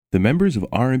The members of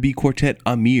R&B quartet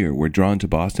Ahmir were drawn to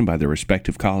Boston by their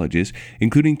respective colleges,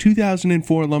 including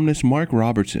 2004 alumnus Mark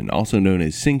Robertson, also known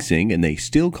as Sing Sing, and they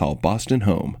still call Boston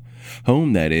home.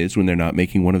 Home, that is, when they're not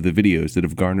making one of the videos that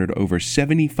have garnered over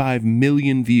 75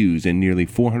 million views and nearly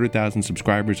 400,000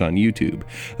 subscribers on YouTube,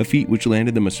 a feat which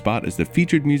landed them a spot as the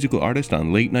featured musical artist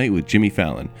on Late Night with Jimmy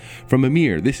Fallon. From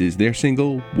Ahmir, this is their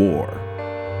single, War.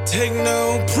 Take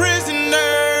no prisoners,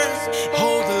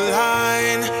 hold the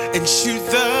line and shoot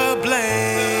the blame.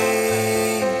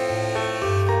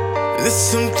 There's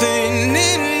something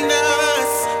in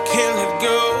us, can't let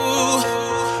go.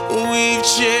 We've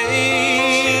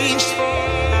changed.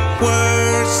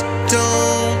 Words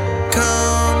don't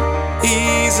come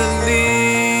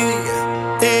easily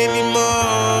anymore.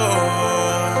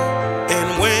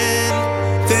 And when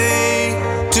they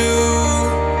do,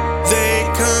 they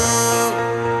come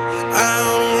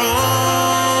out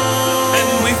wrong. And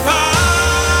we fight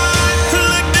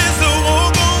like there's a war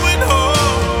going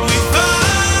on. We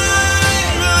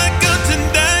fight like guns and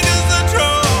daggers are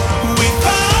drawn. We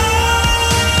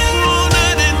fight all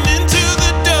night and into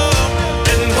the dawn,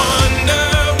 and wonder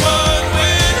what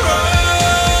went wrong.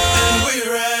 And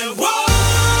we're at war.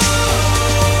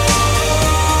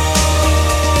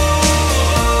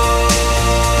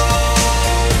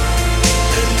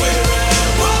 And we're at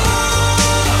war.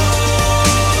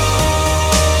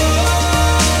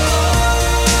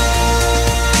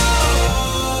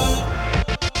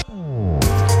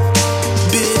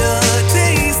 Bitter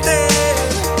tasted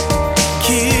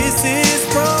kisses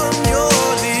from your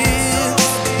lips,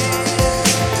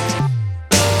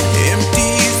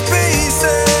 empty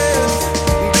spaces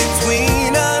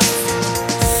between us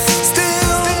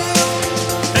still.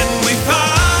 And we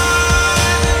fight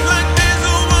like there's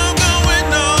a war going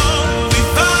on. We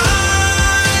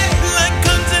fight like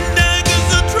guns and daggers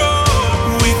are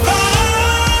drawn. We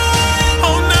fight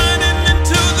all night and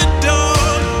into the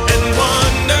dawn, and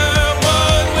wonder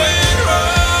what went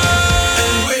wrong.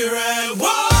 And we're at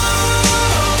war.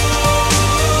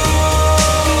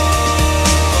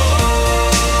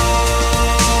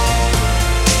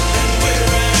 And we're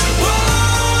at war.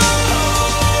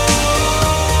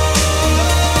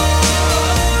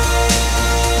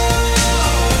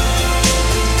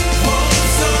 Want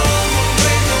someone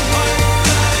wave the white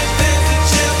flag? There's a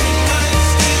chance we might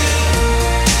still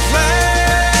fly.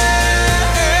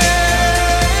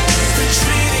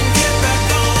 Retreat and get back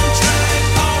on track.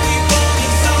 All we want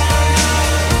is our love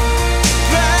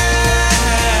back.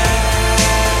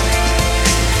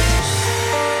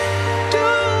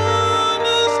 Don't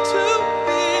us to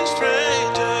be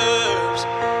strangers.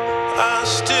 I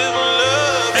still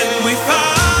love you. And we fight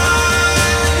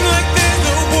like there's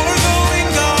a war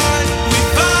going on. We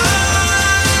fight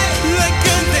like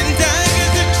guns and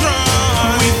daggers are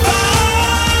drawn. We fight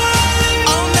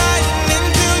all night and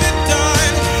into the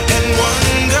dawn, and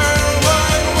wonder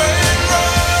what went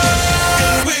wrong.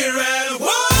 And we're at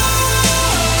war.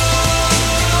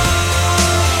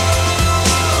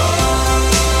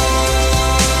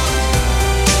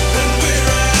 And we're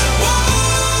at war.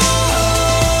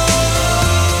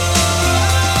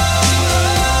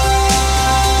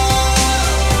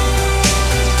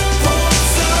 Want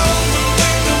someone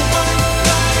wave the white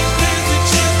flag? There's a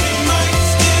chance we might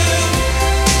still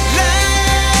last.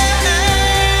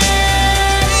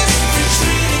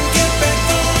 Retreat and get back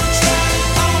on track.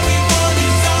 All we want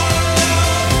is our love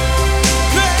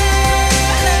back.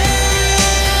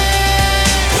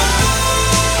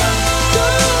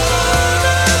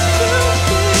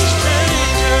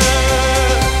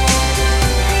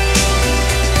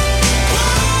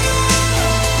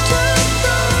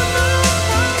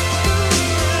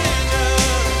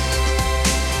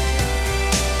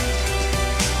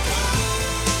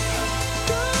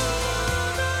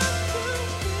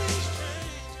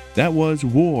 That was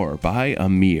War by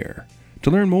Ahmir. To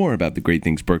learn more about the great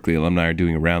things Berkeley alumni are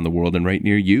doing around the world and right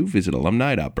near you, visit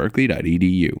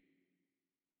alumni.berkeley.edu.